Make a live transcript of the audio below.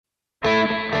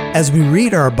As we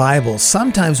read our Bible,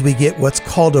 sometimes we get what's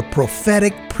called a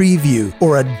prophetic preview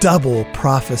or a double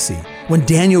prophecy. When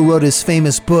Daniel wrote his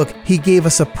famous book, he gave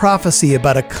us a prophecy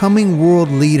about a coming world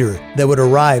leader that would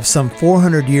arrive some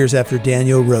 400 years after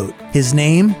Daniel wrote. His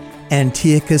name,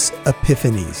 Antiochus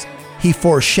Epiphanes. He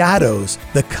foreshadows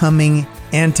the coming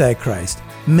Antichrist.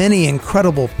 Many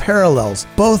incredible parallels,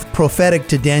 both prophetic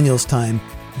to Daniel's time,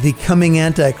 the coming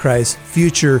Antichrist,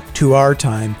 future to our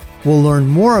time. We'll learn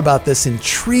more about this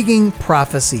intriguing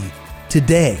prophecy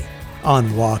today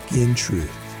on Walk in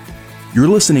Truth. You're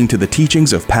listening to the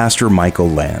teachings of Pastor Michael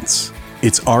Lance.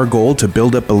 It's our goal to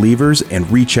build up believers and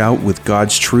reach out with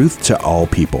God's truth to all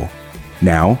people.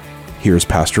 Now, here's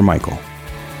Pastor Michael.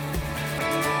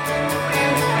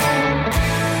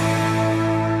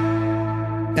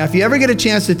 Now, if you ever get a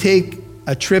chance to take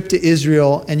a trip to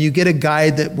Israel and you get a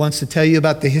guide that wants to tell you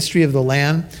about the history of the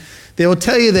land, they will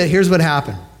tell you that here's what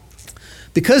happened.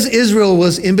 Because Israel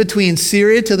was in between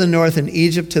Syria to the north and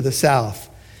Egypt to the south,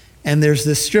 and there's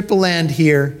this strip of land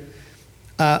here,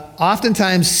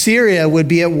 oftentimes Syria would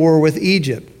be at war with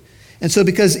Egypt. And so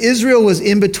because Israel was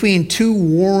in between two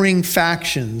warring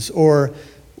factions, or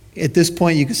at this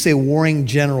point you could say warring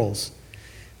generals,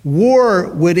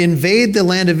 war would invade the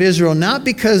land of Israel not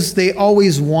because they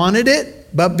always wanted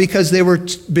it, but because they were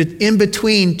in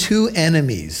between two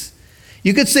enemies.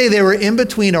 You could say they were in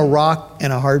between a rock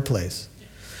and a hard place.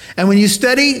 And when you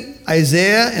study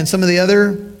Isaiah and some of the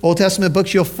other Old Testament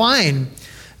books, you'll find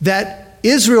that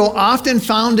Israel often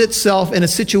found itself in a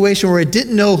situation where it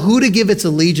didn't know who to give its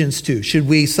allegiance to. Should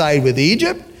we side with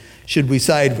Egypt? Should we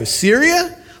side with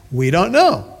Syria? We don't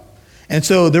know. And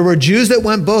so there were Jews that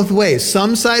went both ways.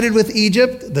 Some sided with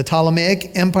Egypt, the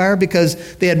Ptolemaic Empire,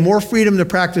 because they had more freedom to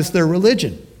practice their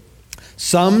religion.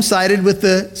 Some sided with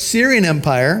the Syrian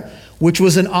Empire, which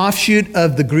was an offshoot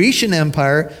of the Grecian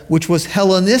Empire, which was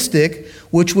Hellenistic,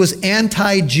 which was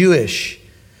anti-Jewish.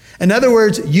 In other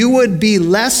words, you would be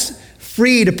less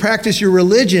free to practice your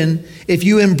religion if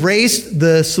you embraced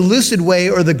the Seleucid way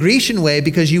or the Grecian way,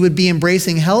 because you would be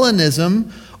embracing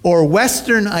Hellenism or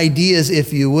Western ideas,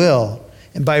 if you will.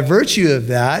 And by virtue of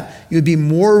that, you would be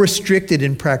more restricted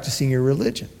in practicing your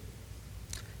religion.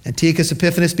 Antiochus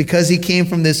Epiphanes, because he came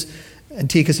from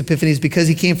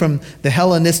the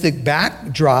Hellenistic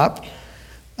backdrop,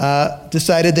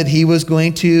 decided that he was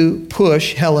going to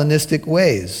push Hellenistic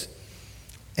ways.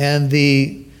 And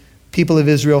the people of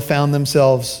Israel found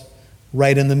themselves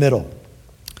right in the middle.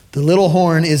 The little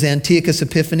horn is Antiochus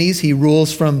Epiphanes. He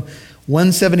rules from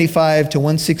 175 to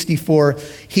 164.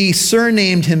 He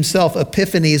surnamed himself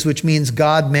Epiphanes, which means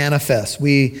God manifests.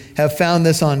 We have found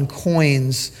this on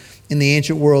coins in the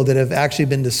ancient world that have actually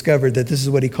been discovered, that this is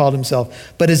what he called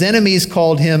himself. But his enemies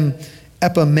called him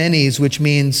Epimanes, which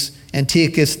means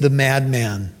Antiochus the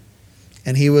madman.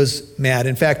 And he was mad.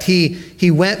 In fact, he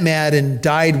went mad and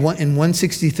died in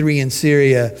 163 in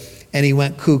Syria, and he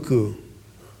went cuckoo.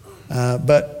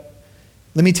 But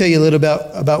let me tell you a little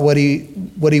about what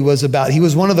he was about. He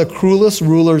was one of the cruelest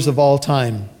rulers of all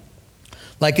time.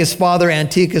 Like his father,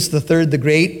 Antiochus III the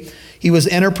Great, he was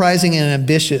enterprising and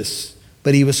ambitious,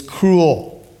 but he was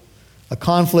cruel. A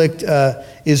conflict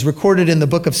is recorded in the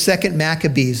book of 2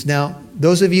 Maccabees. Now,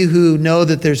 those of you who know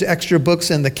that there's extra books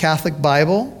in the Catholic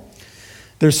Bible,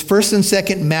 there's 1st and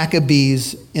 2nd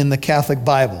Maccabees in the Catholic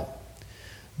Bible.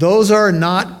 Those are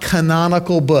not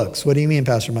canonical books. What do you mean,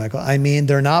 Pastor Michael? I mean,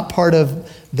 they're not part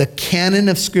of the canon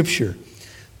of Scripture,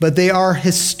 but they are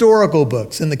historical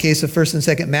books. In the case of 1st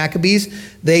and 2nd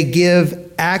Maccabees, they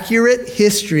give accurate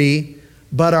history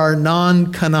but are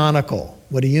non-canonical.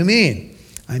 What do you mean?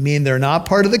 I mean, they're not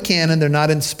part of the canon, they're not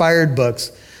inspired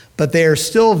books, but they are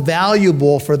still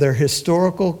valuable for their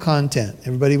historical content.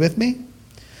 Everybody with me?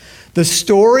 The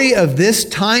story of this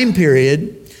time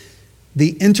period,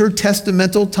 the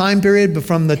intertestamental time period, but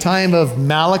from the time of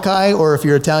Malachi, or if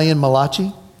you're Italian,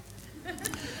 Malachi,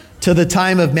 to the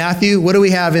time of Matthew, what do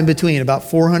we have in between? About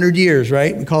 400 years,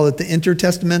 right? We call it the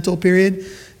intertestamental period.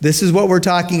 This is what we're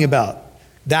talking about.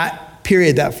 That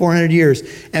period, that 400 years.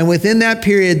 And within that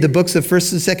period, the books of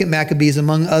 1st and 2nd Maccabees,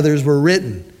 among others, were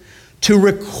written to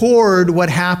record what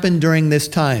happened during this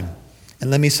time. And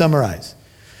let me summarize.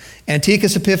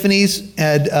 Antiochus Epiphanes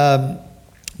had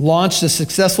launched a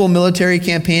successful military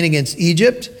campaign against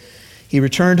Egypt. He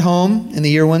returned home in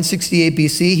the year 168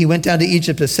 BC. He went down to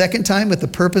Egypt a second time with the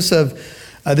purpose of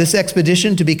this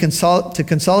expedition to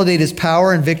consolidate his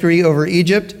power and victory over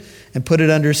Egypt and put it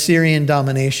under Syrian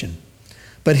domination.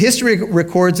 But history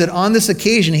records that on this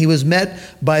occasion, he was met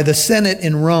by the Senate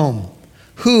in Rome,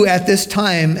 who at this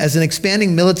time, as an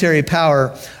expanding military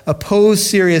power, opposed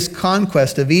Syria's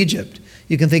conquest of Egypt.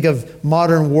 You can think of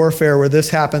modern warfare where this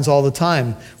happens all the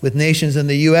time, with nations in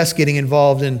the U.S. getting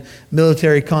involved in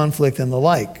military conflict and the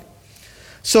like.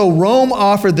 So Rome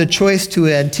offered the choice to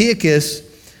Antiochus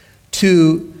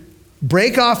to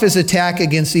break off his attack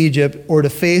against Egypt or to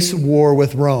face war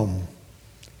with Rome.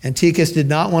 Antiochus did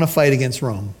not want to fight against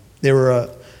Rome. They were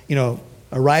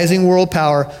a rising world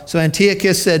power. So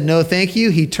Antiochus said, no, thank you.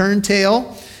 He turned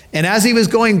tail. And as he was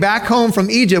going back home from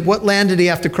Egypt, what land did he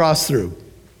have to cross through?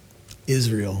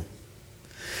 Israel.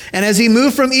 And as he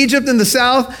moved from Egypt in the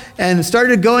south and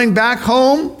started going back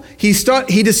home, he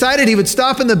decided he would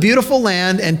stop in the beautiful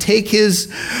land and take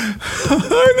his,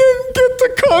 I didn't get to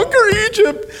conquer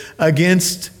Egypt,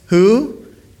 against who?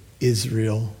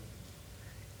 Israel.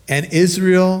 And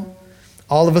Israel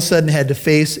all of a sudden had to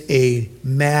face a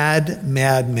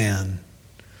madman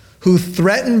who,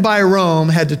 threatened by Rome,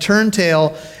 had to turn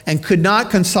tail and could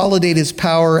not consolidate his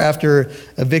power after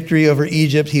a victory over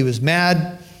Egypt. He was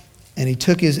mad, and he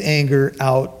took his anger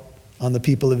out on the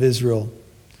people of Israel.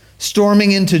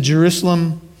 Storming into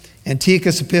Jerusalem,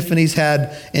 Antiochus Epiphanes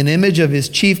had an image of his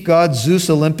chief god, Zeus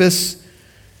Olympus.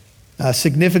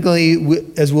 Significantly,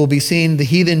 as will be seen, the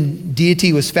heathen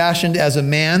deity was fashioned as a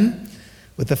man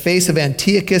with the face of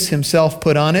Antiochus himself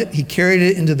put on it. He carried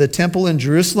it into the temple in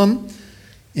Jerusalem,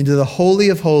 into the Holy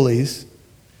of Holies.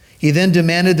 He then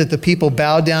demanded that the people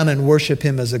bow down and worship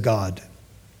him as a god.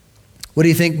 What do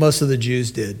you think most of the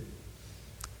Jews did?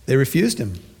 They refused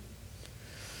him.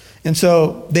 And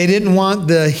so they didn't want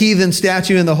the heathen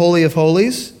statue in the Holy of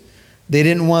Holies. They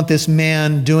didn't want this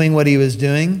man doing what he was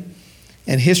doing.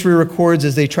 And history records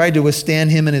as they tried to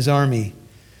withstand him and his army,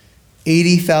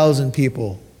 80,000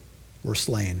 people were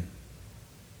slain.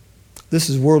 This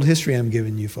is world history I'm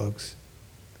giving you, folks.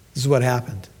 This is what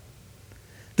happened.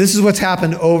 This is what's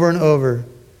happened over and over,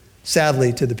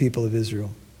 sadly, to the people of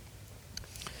Israel.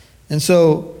 And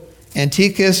so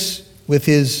Antiochus, with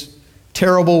his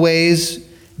terrible ways,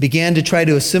 began to try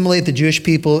to assimilate the Jewish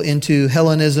people into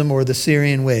Hellenism or the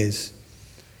Syrian ways.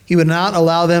 He would not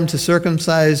allow them to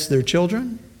circumcise their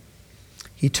children.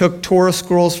 He took Torah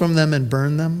scrolls from them and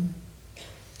burned them.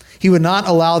 He would not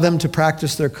allow them to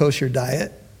practice their kosher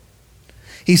diet.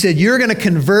 He said, you're going to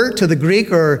convert to the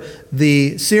Greek or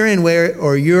the Syrian way,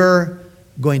 or you're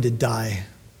going to die.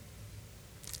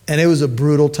 And it was a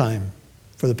brutal time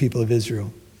for the people of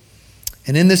Israel.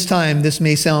 And in this time, this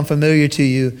may sound familiar to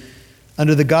you,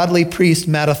 under the godly priest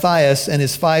Mattathias and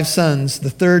his 5 sons, the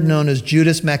third known as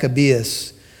Judas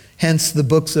Maccabeus, hence the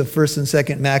books of 1st and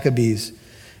 2nd Maccabees.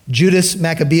 Judas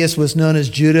Maccabeus was known as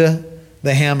Judah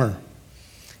the Hammer.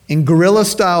 In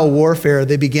guerrilla-style warfare,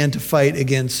 they began to fight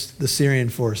against the Syrian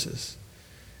forces,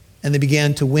 and they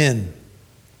began to win.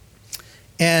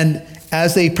 And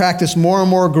as they practiced more and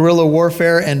more guerrilla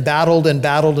warfare and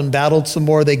battled some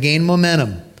more, they gained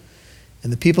momentum.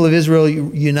 And the people of Israel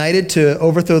united to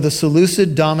overthrow the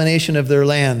Seleucid domination of their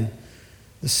land.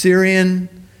 The Syrian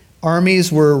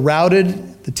armies were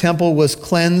routed. The temple was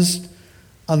cleansed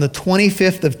on the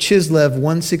 25th of Chislev,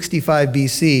 165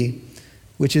 BC,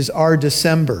 which is our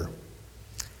December.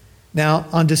 Now,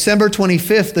 on December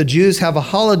 25th, the Jews have a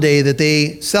holiday that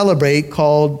they celebrate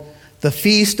called the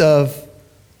Feast of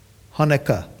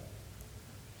Hanukkah.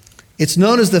 It's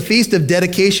known as the Feast of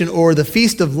Dedication or the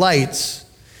Feast of Lights.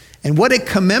 And what it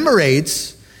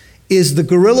commemorates is the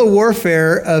guerrilla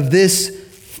warfare of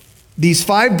these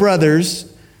 5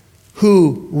 brothers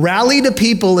who rallied a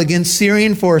people against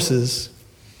Syrian forces,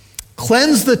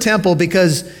 cleansed the temple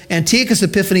because Antiochus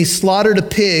Epiphanes slaughtered a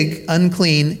pig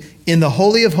unclean in the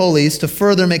Holy of Holies to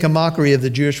further make a mockery of the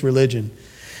Jewish religion.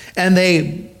 And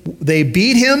they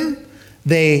beat him,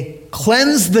 they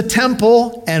cleansed the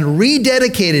temple and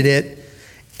rededicated it.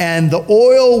 And the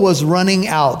oil was running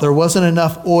out. There wasn't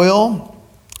enough oil,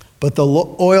 but the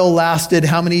oil lasted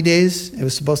how many days? It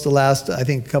was supposed to last, I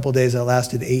think, a couple days. It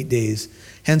lasted 8 days.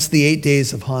 Hence the 8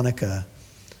 days of Hanukkah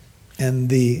and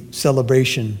the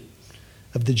celebration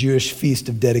of the Jewish Feast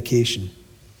of Dedication.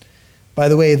 By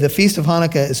the way, the Feast of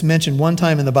Hanukkah is mentioned one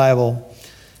time in the Bible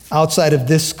outside of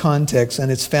this context,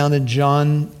 and it's found in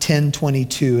John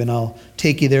 10:22, and I'll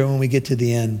take you there when we get to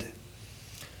the end.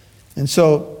 And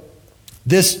so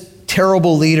this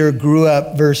terrible leader grew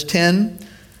up, verse 10,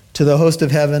 to the host of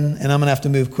heaven, and I'm going to have to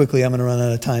move quickly, I'm going to run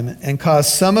out of time, and caused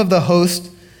some of the host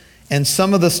and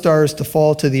some of the stars to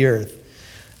fall to the earth.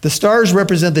 The stars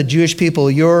represent the Jewish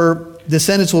people. Your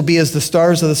descendants will be as the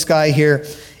stars of the sky here,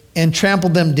 and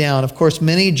trampled them down. Of course,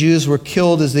 many Jews were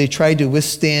killed as they tried to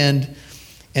withstand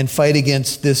and fight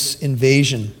against this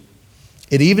invasion.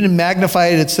 It even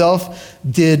magnified itself,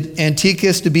 did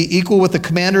Antiochus to be equal with the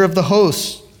commander of the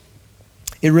hosts.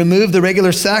 It removed the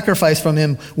regular sacrifice from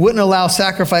him, wouldn't allow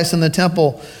sacrifice in the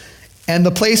temple. And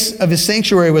the place of his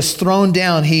sanctuary was thrown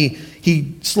down. He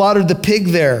slaughtered the pig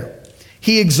there.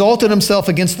 He exalted himself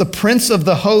against the prince of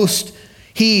the host.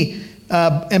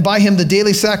 And by him the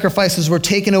daily sacrifices were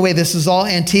taken away. This is all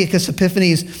Antiochus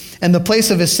Epiphanes. And the place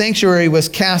of his sanctuary was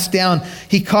cast down.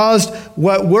 He caused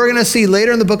what we're going to see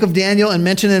later in the book of Daniel and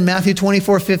mentioned in Matthew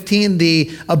 24:15,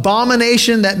 the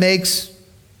abomination that makes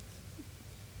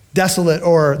desolate,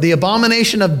 or the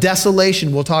abomination of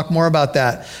desolation. We'll talk more about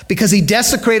that. Because he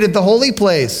desecrated the holy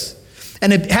place.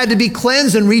 And it had to be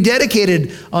cleansed and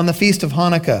rededicated on the Feast of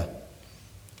Hanukkah.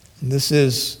 And this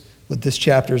is what this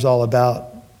chapter is all about.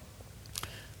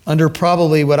 Under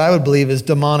probably what I would believe is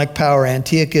demonic power,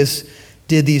 Antiochus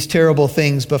did these terrible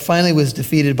things, but finally was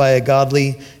defeated by a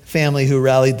godly family who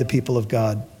rallied the people of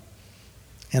God.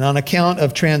 And on account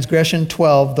of transgression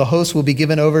 12, the host will be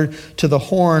given over to the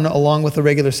horn along with the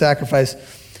regular sacrifice.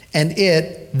 And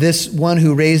this one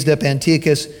who raised up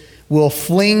Antiochus, will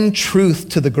fling truth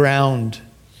to the ground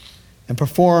and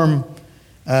perform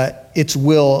its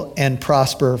will and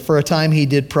prosper. For a time he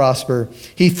did prosper.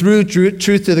 He threw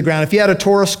truth to the ground. If you had a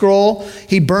Torah scroll,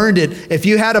 he burned it. If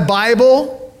you had a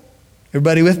Bible,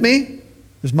 everybody with me?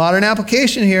 There's modern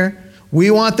application here.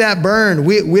 We want that burned.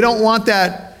 We don't want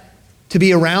that to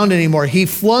be around anymore. He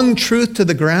flung truth to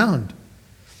the ground.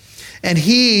 And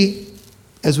he,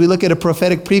 as we look at a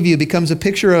prophetic preview, becomes a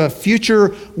picture of a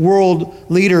future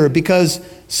world leader, because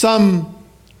some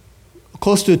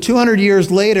close to 200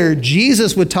 years later,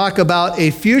 Jesus would talk about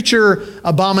a future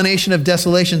abomination of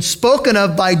desolation spoken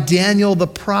of by Daniel the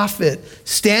prophet,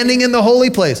 standing in the holy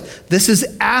place. This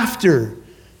is after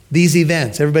these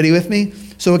events. Everybody with me?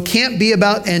 So it can't be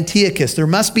about Antiochus. There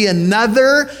must be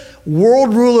another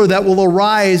world ruler that will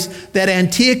arise that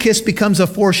Antiochus becomes a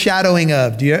foreshadowing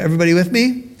of. Everybody with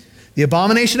me? The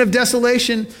abomination of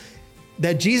desolation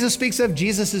that Jesus speaks of,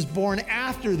 Jesus is born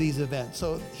after these events.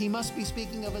 So he must be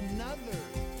speaking of another.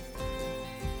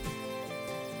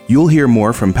 You'll hear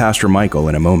more from Pastor Michael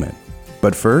in a moment.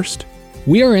 But first,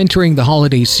 we are entering the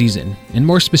holiday season, and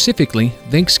more specifically,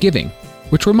 Thanksgiving,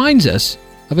 which reminds us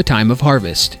of a time of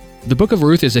harvest. The book of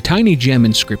Ruth is a tiny gem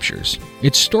in scriptures.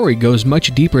 Its story goes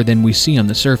much deeper than we see on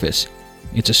the surface.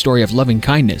 It's a story of loving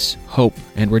kindness, hope,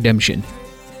 and redemption.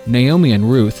 Naomi and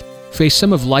Ruth face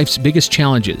some of life's biggest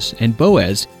challenges, and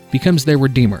Boaz becomes their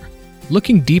redeemer.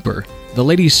 Looking deeper, the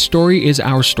lady's story is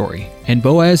our story, and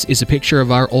Boaz is a picture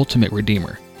of our ultimate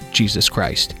redeemer, Jesus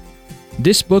Christ.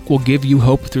 This book will give you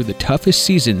hope through the toughest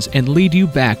seasons and lead you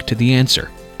back to the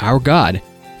answer, our God,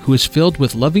 who is filled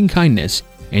with loving kindness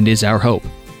and is our hope.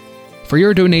 For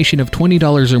your donation of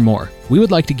 $20 or more, we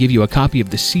would like to give you a copy of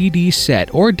the CD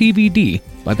set or DVD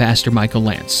by Pastor Michael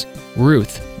Lantz,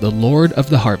 Ruth, the Lord of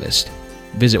the Harvest.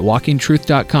 Visit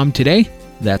walkintruth.com today.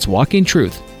 That's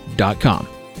walkintruth.com.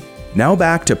 now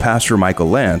back to Pastor Michael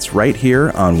Lantz right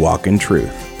here on Walk in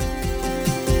Truth.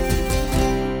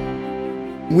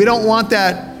 We don't want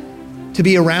that to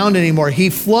be around anymore. He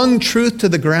flung truth to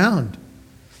the ground.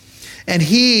 And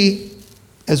he,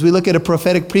 as we look at a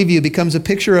prophetic preview, becomes a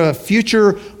picture of a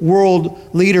future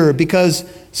world leader, because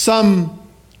some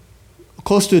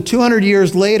close to 200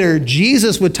 years later,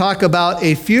 Jesus would talk about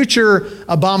a future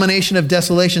abomination of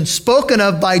desolation spoken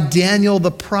of by Daniel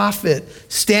the prophet,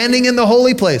 standing in the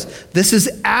holy place. This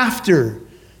is after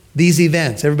these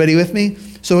events. Everybody with me?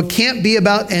 So it can't be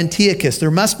about Antiochus.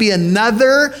 There must be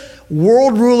another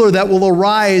world ruler that will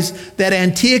arise that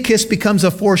Antiochus becomes a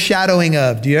foreshadowing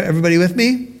of. Everybody with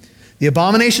me? The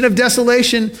abomination of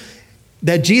desolation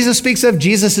that Jesus speaks of,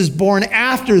 Jesus is born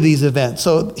after these events.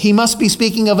 So he must be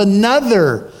speaking of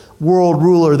another world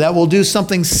ruler that will do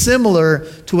something similar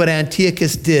to what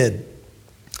Antiochus did.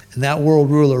 And that world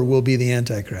ruler will be the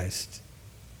Antichrist.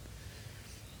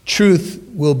 Truth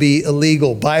will be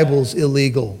illegal. Bible's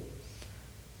illegal.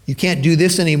 You can't do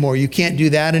this anymore. You can't do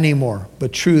that anymore.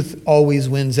 But truth always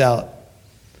wins out.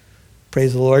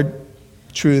 Praise the Lord.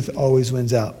 Truth always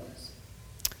wins out.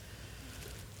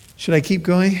 Should I keep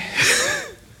going?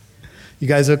 You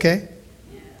guys okay?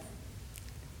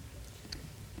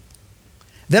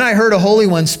 Then I heard a holy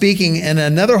one speaking, and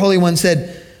another holy one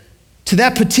said, to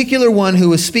that particular one who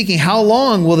was speaking, how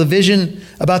long will the vision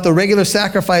about the regular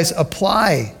sacrifice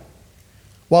apply,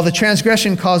 while the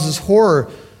transgression causes horror,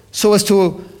 so as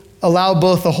to allow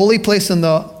both the holy place and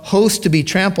the host to be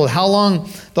trampled? How long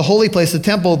the holy place, the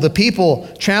temple, the people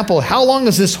trampled? How long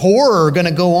is this horror going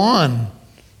to go on?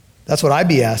 That's what I'd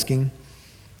be asking.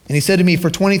 And he said to me, for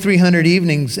 2,300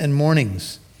 evenings and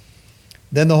mornings.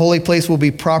 Then the holy place will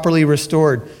be properly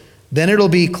restored. Then it'll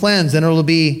be cleansed. Then it'll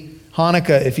be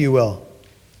Hanukkah, if you will.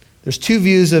 There's two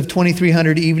views of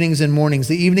 2,300 evenings and mornings.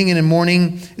 The evening and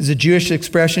morning is a Jewish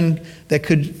expression that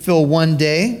could fill one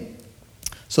day.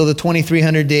 So the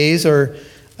 2,300 days are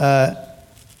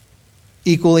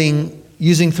equaling,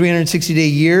 using 360-day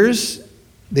years,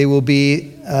 they will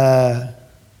be a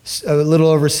little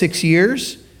over 6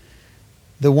 years.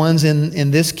 The ones in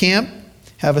this camp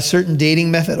have a certain dating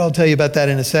method. I'll tell you about that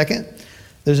in a second.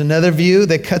 There's another view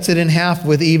that cuts it in half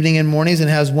with evening and mornings and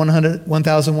has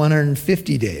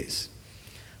 1,150 days.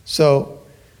 So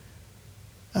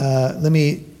let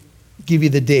me give you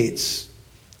the dates.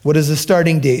 What is the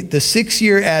starting date? The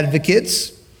 6-year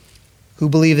advocates, who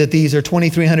believe that these are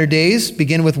 2,300 days,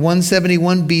 begin with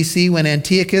 171 BC when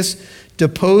Antiochus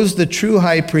deposed the true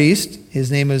high priest.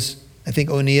 His name is, I think,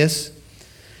 Onias.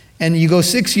 And you go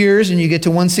 6 years and you get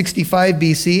to 165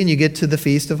 BC and you get to the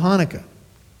Feast of Hanukkah.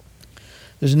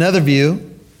 There's another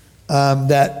view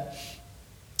that,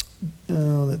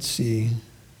 let's see.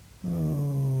 Let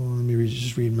me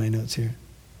just read my notes here.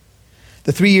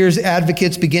 The 3 years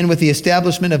advocates begin with the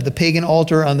establishment of the pagan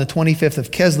altar on the 25th of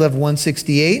Kislev,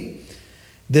 168.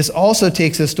 This also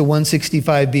takes us to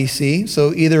 165 BC.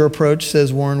 So either approach,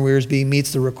 says Warren Wiersbe,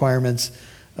 meets the requirements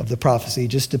of the prophecy.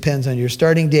 Just depends on your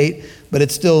starting date, but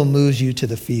it still moves you to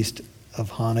the Feast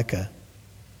of Hanukkah.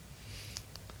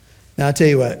 Now, I'll tell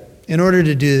you what. In order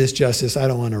to do this justice, I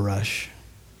don't want to rush.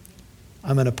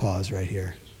 I'm going to pause right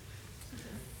here.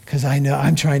 Because I know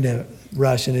I'm trying to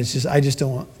rush, and it's just I just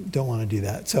don't want to do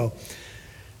that. So, all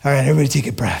right, everybody take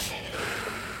a breath.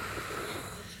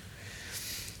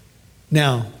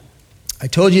 Now, I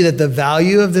told you that the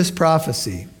value of this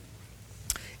prophecy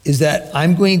is that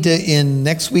I'm going to, in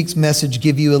next week's message,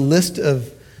 give you a list of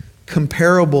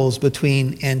comparables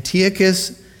between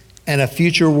Antiochus and a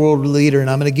future world leader, and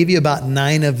I'm going to give you about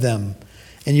 9 of them.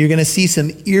 And you're going to see some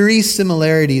eerie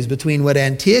similarities between what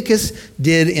Antiochus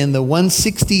did in the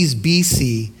 160s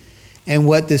BC and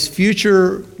what this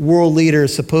future world leader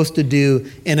is supposed to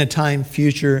do in a time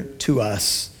future to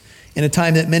us. In a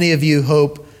time that many of you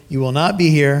hope you will not be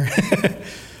here.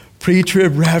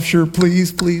 Pre-trib rapture,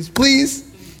 please, please, please.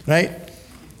 Right?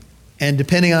 And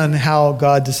depending on how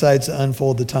God decides to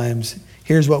unfold the times,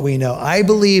 here's what we know. I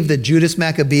believe that Judas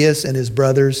Maccabeus and his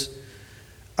brothers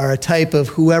are a type of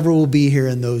whoever will be here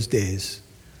in those days,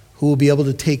 who will be able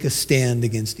to take a stand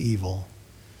against evil.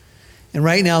 And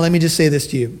right now, let me just say this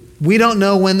to you. We don't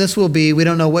know when this will be. We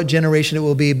don't know what generation it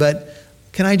will be. But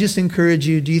can I just encourage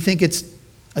you, do you think it's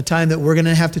a time that we're going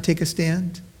to have to take a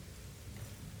stand?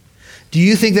 Do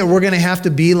you think that we're going to have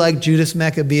to be like Judas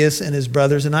Maccabeus and his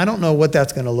brothers? And I don't know what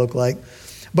that's going to look like.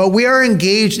 But we are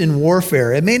engaged in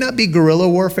warfare. It may not be guerrilla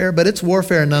warfare, but it's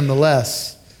warfare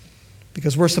nonetheless.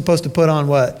 Because we're supposed to put on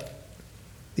what?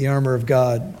 The armor of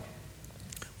God.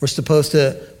 We're supposed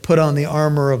to put on the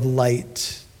armor of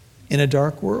light in a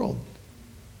dark world.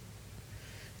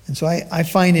 And so I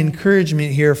find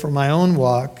encouragement here for my own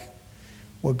walk,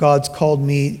 what God's called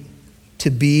me to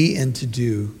be and to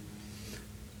do.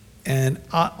 And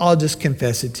I'll just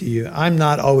confess it to you. I'm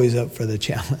not always up for the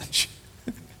challenge.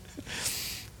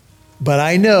 But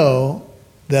I know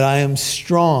that I am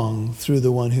strong through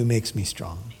the one who makes me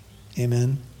strong.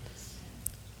 Amen?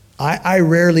 I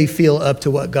rarely feel up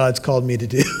to what God's called me to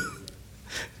do.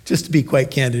 Just to be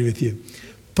quite candid with you.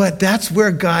 But that's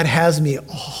where God has me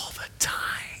all the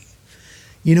time.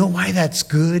 You know why that's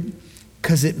good?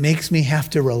 Because it makes me have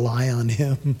to rely on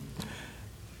him.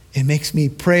 It makes me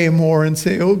pray more and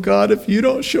say, oh God, if you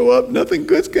don't show up, nothing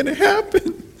good's going to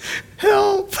happen.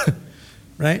 Help.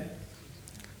 Right?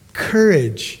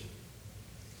 Courage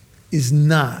is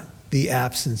not the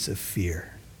absence of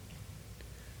fear.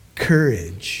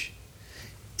 Courage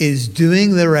is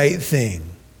doing the right thing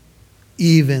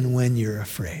even when you're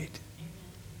afraid.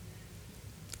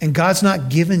 And God's not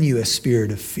given you a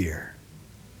spirit of fear,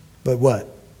 but what?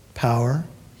 Power,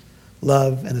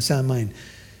 love, and a sound mind.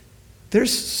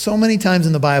 There's so many times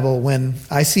in the Bible when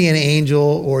I see an angel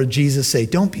or Jesus say,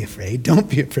 don't be afraid, don't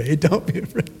be afraid, don't be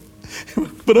afraid.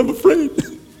 But I'm afraid.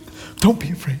 Don't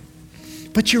be afraid.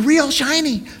 But you're real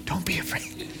shiny. Don't be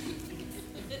afraid.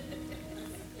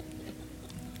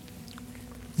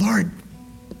 Lord,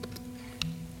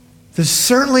 there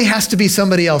certainly has to be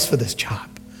somebody else for this job.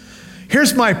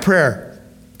 Here's my prayer.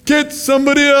 Get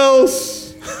somebody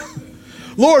else.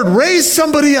 Lord, raise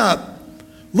somebody up.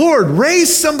 Lord,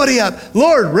 raise somebody up.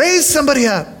 Lord, raise somebody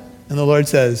up. And the Lord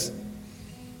says,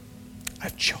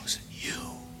 I've chosen you.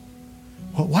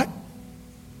 What?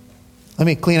 Let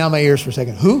me clean out my ears for a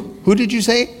second. Who? Who did you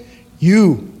say?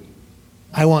 You.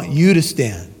 I want you to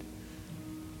stand.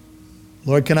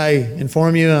 Lord, can I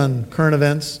inform you on current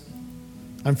events?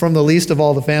 I'm from the least of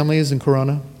all the families in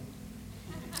Corona.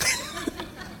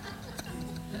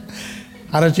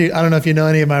 I don't know if you know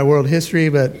any of my world history,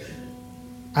 but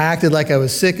I acted like I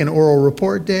was sick in oral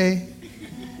report day.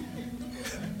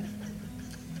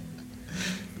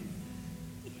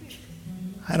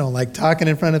 I don't like talking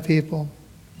in front of people.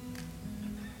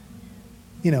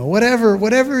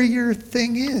 Whatever your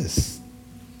thing is.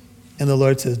 And the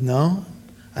Lord says, no,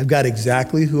 I've got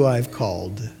exactly who I've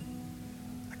called.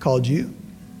 I called you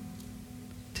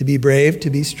to be brave, to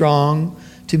be strong,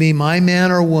 to be my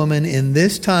man or woman in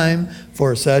this time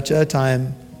for such a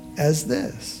time as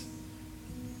this.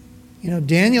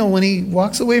 Daniel, when he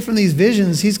walks away from these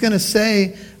visions, he's going to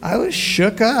say, I was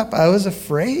shook up. I was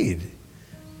afraid.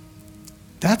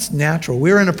 That's natural.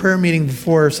 We were in a prayer meeting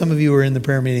before. Some of you were in the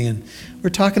prayer meeting, and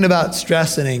we're talking about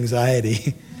stress and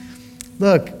anxiety.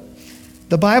 Look,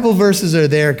 the Bible verses are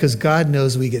there because God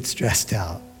knows we get stressed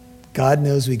out. God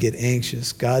knows we get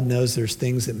anxious. God knows there's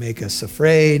things that make us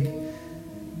afraid.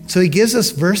 So he gives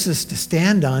us verses to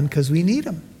stand on because we need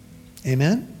them.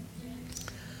 Amen?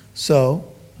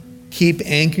 So keep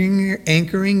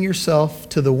anchoring yourself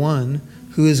to the one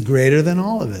who is greater than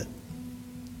all of it,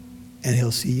 and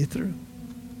he'll see you through.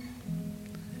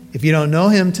 If you don't know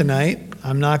him tonight,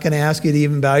 I'm not going to ask you to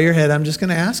even bow your head. I'm just going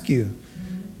to ask you,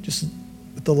 just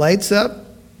with the lights up,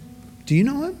 do you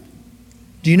know him?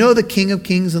 Do you know the King of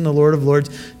Kings and the Lord of Lords?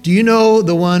 Do you know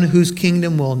the one whose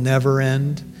kingdom will never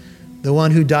end? The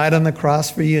one who died on the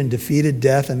cross for you and defeated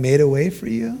death and made a way for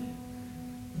you?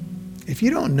 If you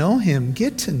don't know him,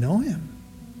 get to know him.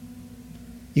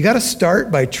 You got to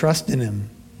start by trusting him.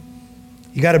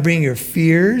 You got to bring your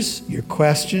fears, your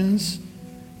questions,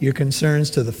 your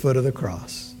concerns to the foot of the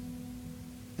cross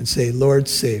and say, Lord,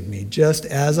 save me. Just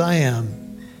as I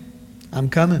am, I'm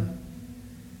coming.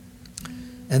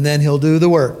 And then he'll do the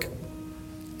work.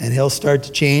 And he'll start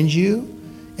to change you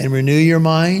and renew your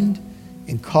mind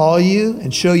and call you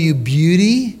and show you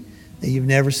beauty that you've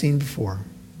never seen before.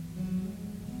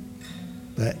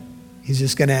 But he's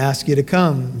just going to ask you to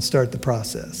come and start the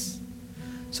process.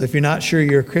 So if you're not sure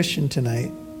you're a Christian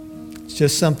tonight, it's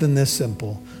just something this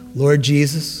simple. Lord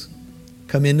Jesus,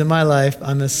 come into my life.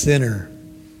 I'm a sinner.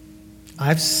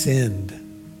 I've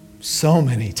sinned so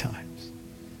many times.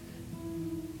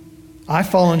 I've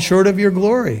fallen short of your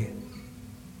glory.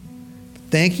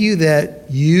 Thank you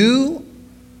that you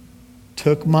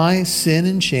took my sin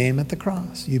and shame at the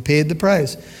cross. You paid the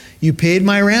price. You paid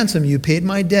my ransom. You paid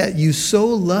my debt. You so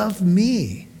loved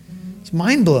me. It's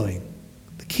mind-blowing.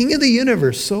 The King of the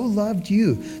universe so loved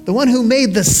you. The one who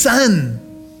made the sun.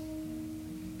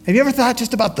 Have you ever thought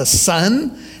just about the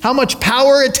sun? How much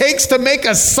power it takes to make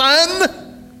a sun?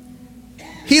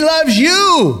 He loves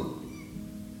you.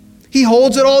 He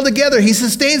holds it all together. He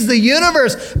sustains the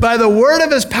universe by the word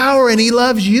of his power, and he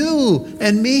loves you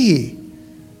and me.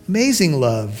 Amazing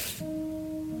love.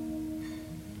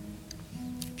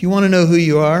 If you want to know who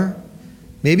you are,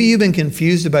 maybe you've been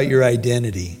confused about your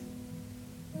identity.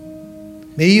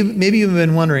 Maybe you've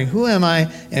been wondering, who am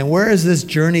I and where is this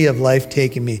journey of life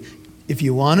taking me? If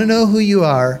you want to know who you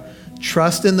are,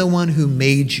 trust in the one who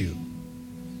made you,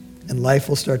 and life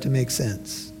will start to make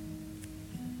sense.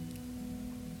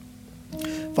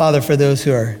 Father, for those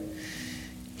who are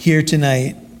here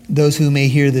tonight, those who may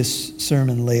hear this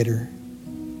sermon later,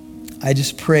 I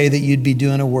just pray that you'd be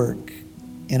doing a work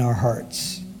in our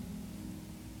hearts.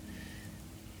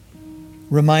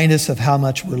 Remind us of how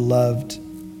much we're loved.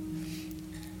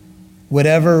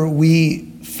 Whatever we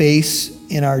face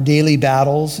in our daily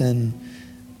battles and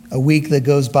a week that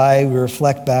goes by, we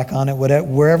reflect back on it,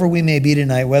 wherever we may be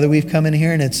tonight, whether we've come in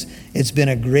here and it's been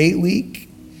a great week.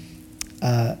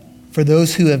 For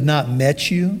those who have not met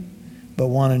you but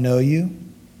want to know you,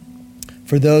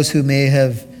 for those who may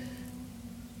have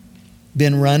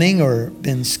been running or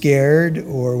been scared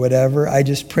or whatever, I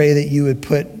just pray that you would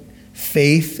put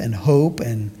faith and hope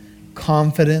and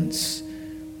confidence.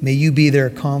 May you be their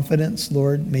confidence,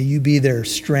 Lord. May you be their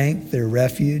strength, their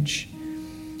refuge.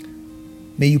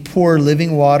 May you pour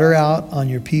living water out on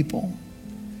your people,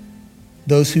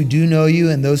 those who do know you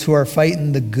and those who are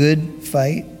fighting the good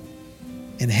fight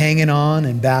and hanging on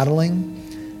and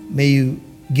battling. May you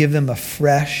give them a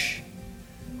fresh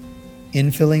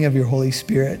infilling of your Holy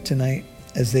Spirit tonight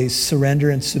as they surrender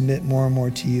and submit more and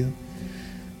more to you.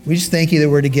 We just thank you that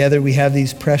we're together. We have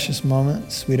these precious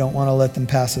moments. We don't want to let them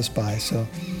pass us by. So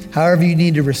however you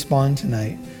need to respond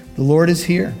tonight, the Lord is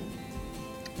here.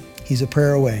 He's a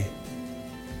prayer away.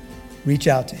 Reach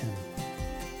out to him.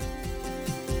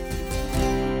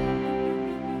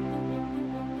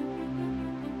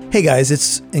 Hey guys,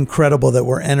 it's incredible that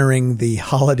we're entering the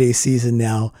holiday season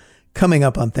now, coming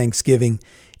up on Thanksgiving.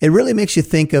 It really makes you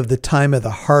think of the time of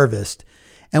the harvest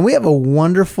And we have a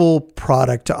wonderful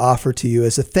product to offer to you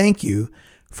as a thank you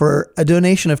for a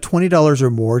donation of $20 or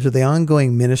more to the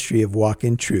ongoing ministry of Walk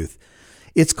in Truth.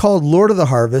 It's called Lord of the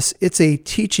Harvest. It's a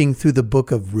teaching through the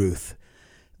book of Ruth.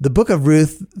 The book of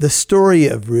Ruth, the story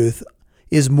of Ruth,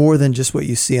 is more than just what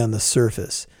you see on the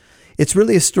surface. It's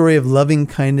really a story of loving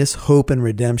kindness, hope, and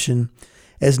redemption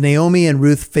as Naomi and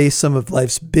Ruth face some of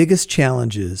life's biggest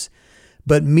challenges,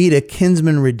 but meet a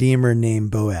kinsman redeemer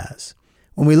named Boaz.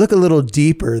 When we look a little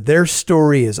deeper, their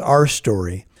story is our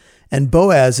story, and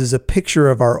Boaz is a picture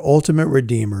of our ultimate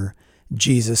Redeemer,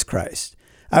 Jesus Christ.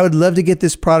 I would love to get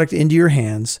this product into your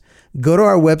hands. Go to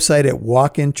our website at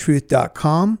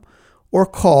walkintruth.com or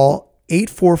call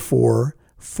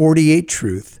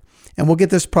 844-48-TRUTH, and we'll get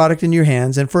this product in your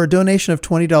hands. And for a donation of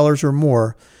 $20 or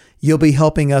more, you'll be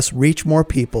helping us reach more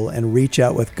people and reach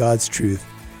out with God's truth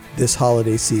this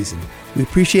holiday season. We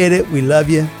appreciate it. We love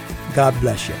you. God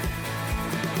bless you.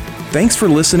 Thanks for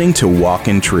listening to Walk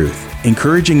in Truth,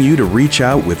 encouraging you to reach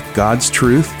out with God's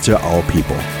truth to all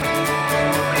people.